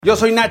Yo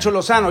soy Nacho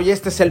Lozano y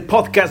este es el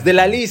podcast de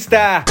La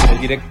Lista. El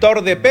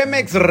director de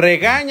Pemex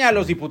regaña a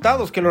los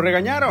diputados que lo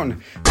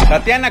regañaron.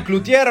 Tatiana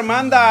Cloutier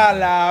manda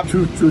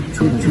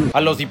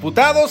a los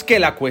diputados que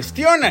la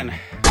cuestionan.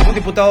 Un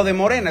diputado de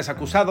Morena es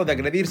acusado de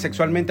agredir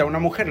sexualmente a una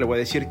mujer, le voy a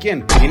decir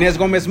quién. Inés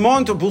Gómez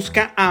Montt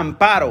busca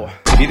amparo.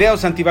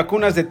 Videos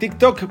antivacunas de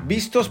TikTok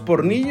vistos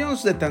por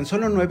niños de tan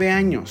solo 9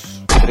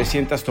 años.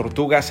 300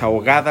 tortugas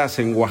ahogadas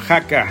en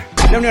Oaxaca.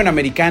 La Unión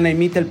Americana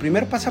emite el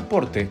primer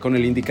pasaporte con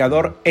el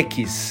indicador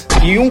X.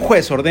 Y un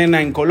juez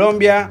ordena en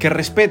Colombia que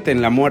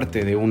respeten la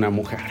muerte de una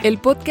mujer. El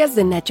podcast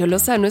de Nacho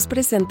Lozano es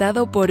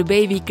presentado por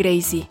Baby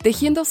Crazy,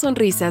 tejiendo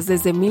sonrisas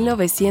desde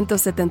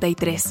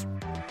 1973.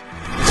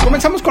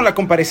 Comenzamos con la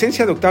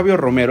comparecencia de Octavio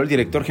Romero, el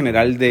director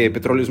general de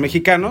Petróleos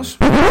Mexicanos.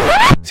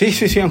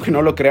 Sí, aunque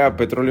no lo crea,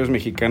 Petróleos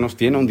Mexicanos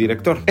tiene un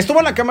director. Estuvo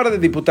en la Cámara de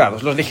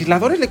Diputados. Los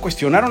legisladores le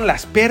cuestionaron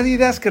las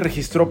pérdidas que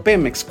registró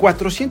Pemex,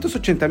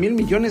 480,000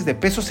 millones de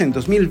pesos en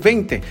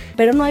 2020.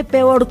 Pero no hay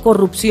peor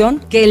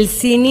corrupción que el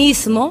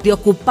cinismo de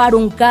ocupar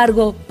un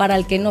cargo para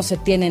el que no se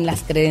tienen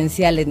las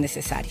credenciales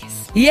necesarias.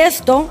 Y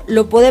esto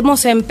lo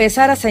podemos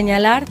empezar a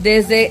señalar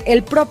desde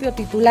el propio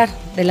titular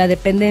de la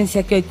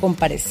dependencia que hoy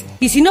comparece.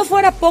 Y si no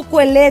fuera poco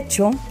el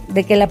hecho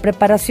de que la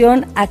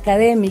preparación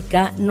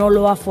académica no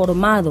lo ha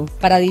formado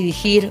para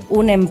dirigir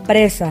una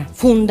empresa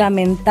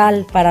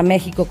fundamental para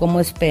México como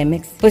es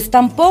Pemex, pues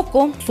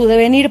tampoco su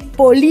devenir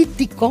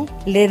político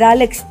le da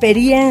la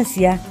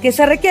experiencia que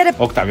se requiere.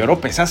 Octavio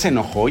Oropesa se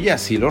enojó y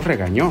así los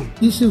regañó.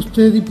 Dice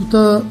usted,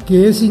 diputada,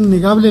 que es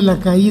innegable la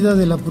caída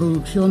de la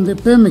producción de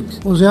Pemex.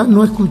 O sea,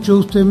 ¿no escuchó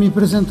usted mi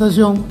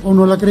presentación o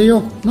no la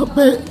creyó? No,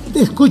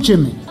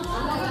 escúcheme.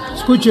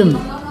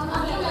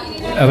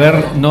 A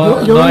ver,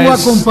 yo vengo a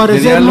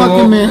comparecer,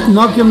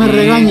 no a que me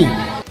regañe.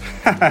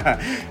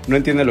 No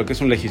entiende lo que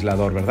es un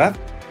legislador, ¿verdad?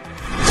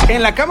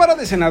 En la Cámara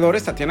de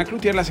Senadores, Tatiana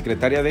Cloutier, la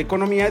secretaria de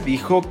Economía,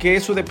 dijo que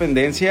su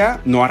dependencia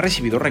no ha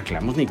recibido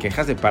reclamos ni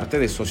quejas de parte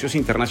de socios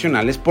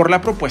internacionales por la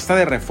propuesta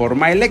de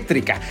reforma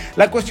eléctrica.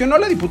 La cuestionó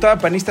la diputada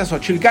panista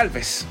Xóchitl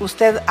Gálvez.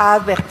 Usted ha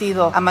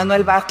advertido a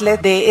Manuel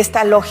Bartlett de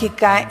esta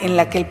lógica en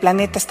la que el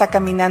planeta está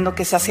caminando,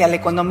 que es hacia la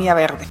economía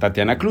verde.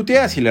 Tatiana Cloutier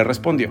así le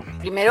respondió.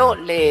 Primero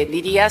le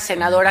diría,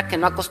 senadora, que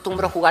no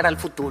acostumbro jugar al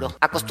futuro.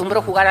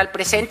 Acostumbro jugar al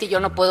presente y yo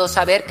no puedo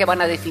saber qué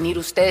van a definir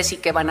ustedes y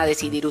qué van a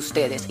decidir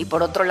ustedes. Y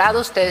por otro lado,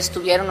 ustedes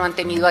tuvieron o han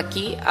tenido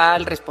aquí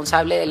al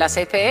responsable de la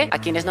CFE, a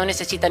quienes no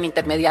necesitan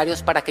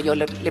intermediarios para que yo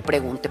le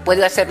pregunte.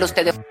 ¿Puede hacerlo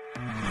usted?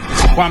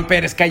 Juan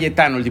Pérez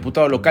Cayetano, el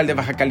diputado local de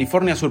Baja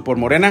California Sur por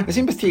Morena, es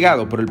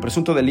investigado por el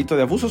presunto delito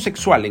de abuso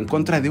sexual en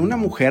contra de una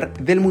mujer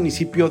del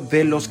municipio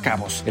de Los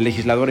Cabos. El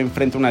legislador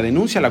enfrenta una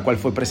denuncia, la cual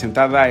fue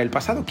presentada el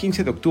pasado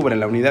 15 de octubre en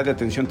la Unidad de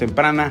Atención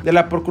Temprana de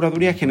la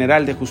Procuraduría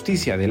General de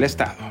Justicia del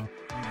Estado.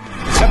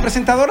 La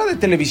presentadora de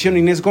televisión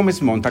Inés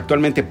Gómez Montt,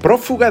 actualmente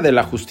prófuga de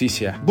la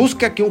justicia,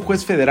 busca que un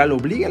juez federal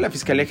obligue a la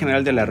Fiscalía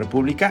General de la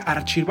República a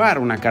archivar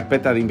una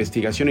carpeta de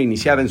investigación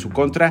iniciada en su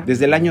contra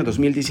desde el año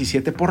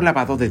 2017 por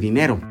lavado de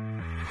dinero.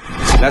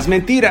 Las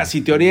mentiras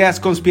y teorías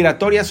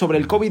conspiratorias sobre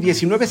el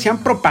COVID-19 se han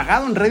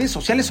propagado en redes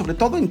sociales, sobre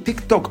todo en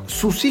TikTok.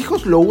 Sus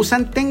hijos lo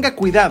usan, tenga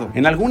cuidado.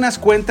 En algunas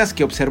cuentas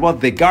que observó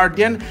The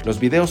Guardian,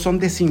 los videos son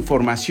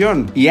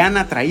desinformación y han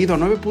atraído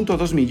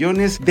 9.2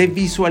 millones de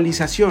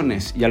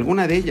visualizaciones, y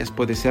alguna de ellas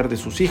puede ser de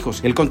sus hijos.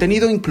 El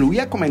contenido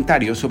incluía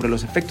comentarios sobre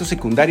los efectos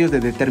secundarios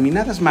de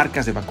determinadas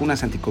marcas de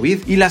vacunas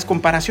anti-COVID y las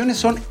comparaciones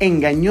son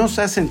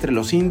engañosas entre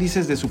los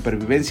índices de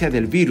supervivencia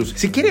del virus.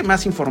 Si quiere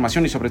más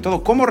información y sobre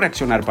todo cómo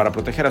reaccionar para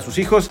proteger a sus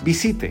hijos,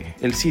 visite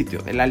el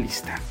sitio de La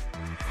Lista.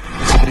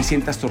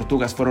 300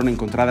 tortugas fueron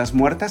encontradas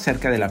muertas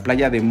cerca de la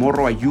playa de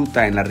Morro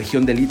Ayuta, en la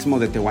región del Istmo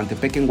de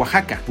Tehuantepec, en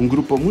Oaxaca. Un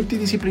grupo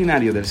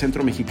multidisciplinario del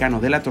Centro Mexicano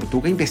de la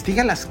Tortuga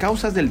investiga las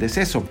causas del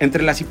deceso.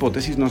 Entre las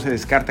hipótesis no se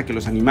descarta que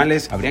los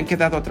animales habrían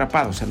quedado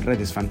atrapados en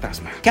redes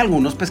fantasma, que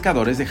algunos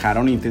pescadores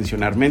dejaron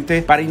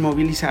intencionalmente para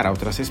inmovilizar a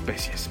otras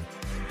especies.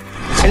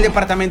 El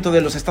Departamento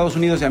de los Estados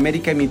Unidos de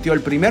América emitió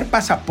el primer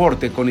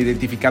pasaporte con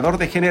identificador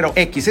de género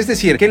X, es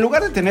decir, que en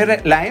lugar de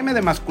tener la M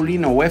de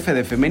masculino o F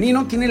de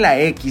femenino, tiene la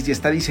X y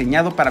está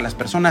diseñado para las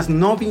personas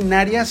no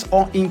binarias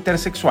o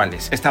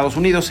intersexuales. Estados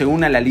Unidos se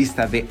une a la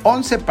lista de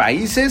 11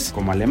 países,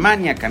 como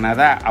Alemania,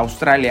 Canadá,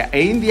 Australia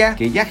e India,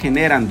 que ya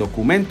generan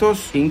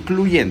documentos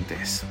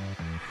incluyentes.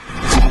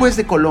 Un juez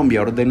de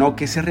Colombia ordenó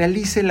que se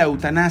realice la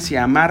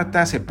eutanasia a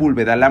Marta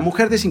Sepúlveda, la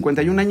mujer de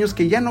 51 años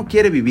que ya no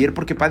quiere vivir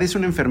porque padece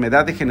una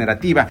enfermedad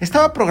degenerativa.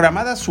 Estaba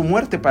programada su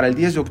muerte para el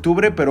 10 de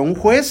octubre, pero un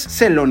juez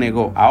se lo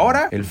negó.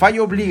 Ahora, el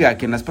fallo obliga a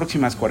que en las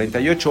próximas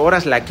 48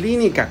 horas la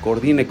clínica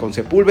coordine con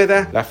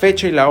Sepúlveda la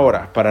fecha y la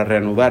hora para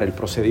reanudar el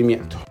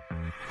procedimiento.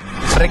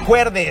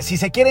 Recuerde, si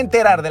se quiere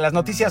enterar de las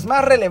noticias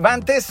más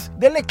relevantes,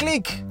 dele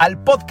click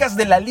al podcast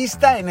de La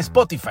Lista en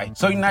Spotify.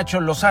 Soy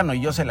Nacho Lozano y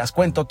yo se las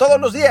cuento todos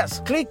los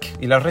días. Click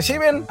y las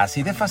reciben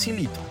así de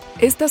facilito.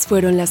 Estas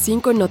fueron las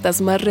 5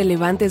 notas más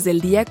relevantes del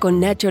día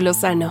con Nacho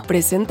Lozano,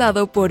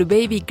 presentado por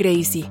Baby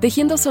Crazy,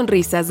 tejiendo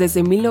sonrisas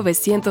desde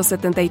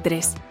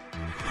 1973.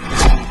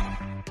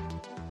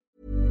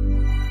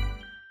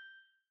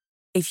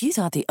 If you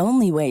thought the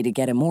only way to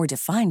get a more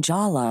defined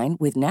jawline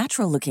with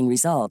natural-looking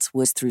results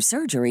was through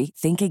surgery,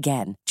 think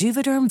again.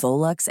 Juvederm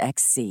Volux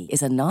XC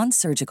is a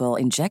non-surgical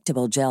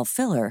injectable gel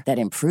filler that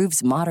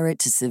improves moderate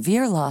to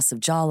severe loss of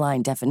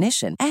jawline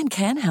definition and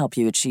can help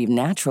you achieve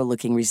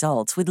natural-looking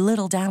results with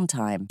little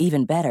downtime.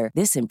 Even better,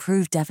 this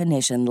improved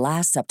definition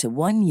lasts up to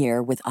 1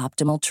 year with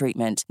optimal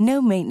treatment.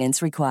 No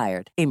maintenance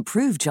required.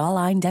 Improve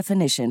jawline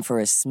definition for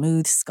a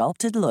smooth,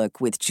 sculpted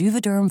look with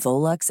Juvederm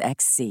Volux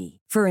XC.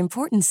 For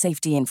important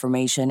safety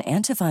information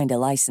and to find a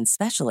licensed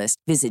specialist,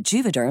 visit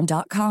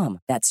Juvederm.com.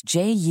 That's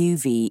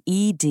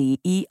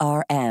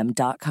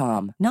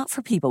JUVEDERM.com. Not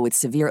for people with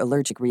severe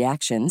allergic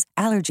reactions,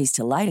 allergies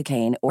to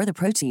lidocaine, or the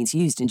proteins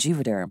used in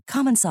Juvederm.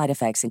 Common side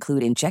effects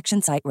include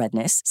injection site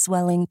redness,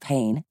 swelling,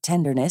 pain,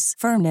 tenderness,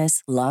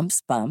 firmness,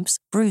 lumps, bumps,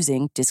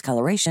 bruising,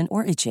 discoloration,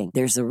 or itching.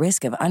 There's a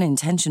risk of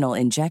unintentional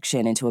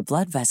injection into a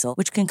blood vessel,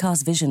 which can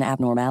cause vision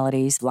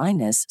abnormalities,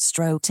 blindness,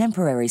 stroke,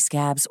 temporary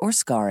scabs, or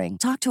scarring.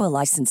 Talk to a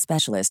licensed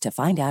specialist to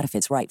find out if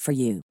it's right for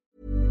you.